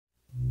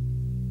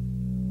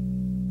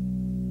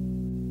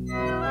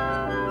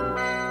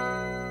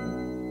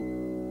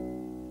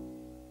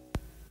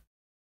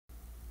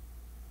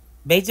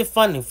Major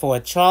funding for a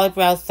Charlie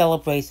Brown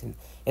celebration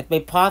is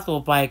made possible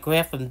by a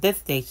grant from this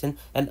station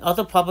and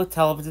other public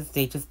television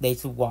stations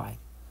nationwide.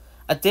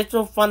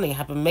 Additional funding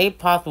has been made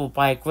possible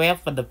by a grant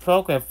from the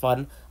Program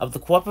Fund of the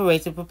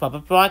Corporation for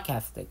Public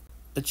Broadcasting,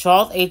 the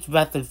Charles H.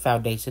 Redford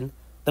Foundation,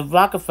 the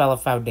Rockefeller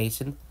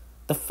Foundation,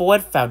 the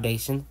Ford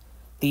Foundation,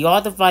 the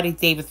Arthur Rodney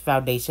Davis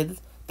Foundation,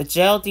 the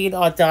Geraldine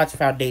R. Dodge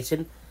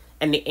Foundation,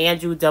 and the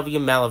Andrew W.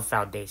 Mellon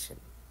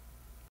Foundation.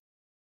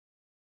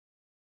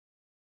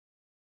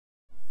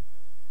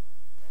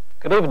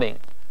 Good evening.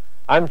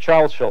 I'm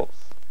Charles Schultz.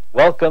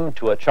 Welcome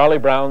to a Charlie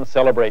Brown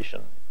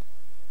celebration.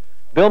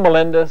 Bill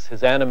Melendez,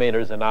 his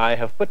animators, and I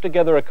have put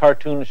together a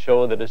cartoon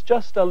show that is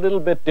just a little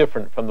bit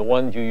different from the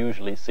ones you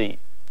usually see.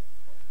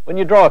 When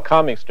you draw a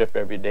comic strip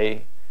every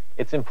day,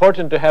 it's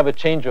important to have a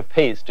change of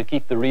pace to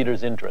keep the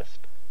reader's interest.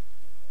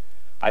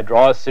 I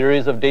draw a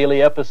series of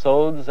daily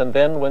episodes, and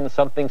then when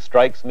something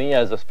strikes me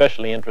as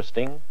especially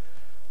interesting,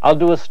 I'll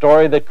do a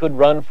story that could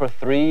run for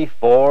 3,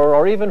 4,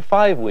 or even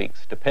 5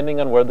 weeks, depending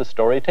on where the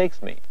story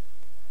takes me.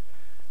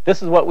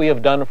 This is what we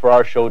have done for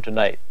our show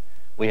tonight.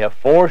 We have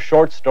 4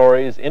 short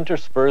stories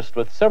interspersed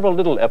with several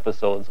little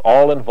episodes,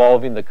 all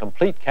involving the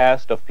complete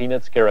cast of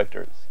Peanuts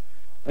characters.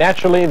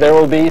 Naturally, there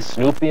will be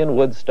Snoopy and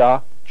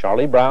Woodstock,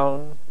 Charlie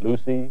Brown,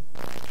 Lucy,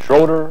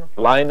 Schroeder,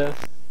 Linus,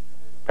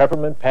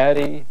 Peppermint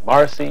Patty,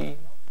 Marcy,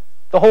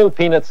 the whole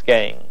Peanuts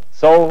gang.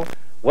 So,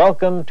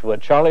 welcome to a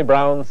Charlie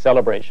Brown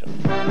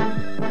celebration.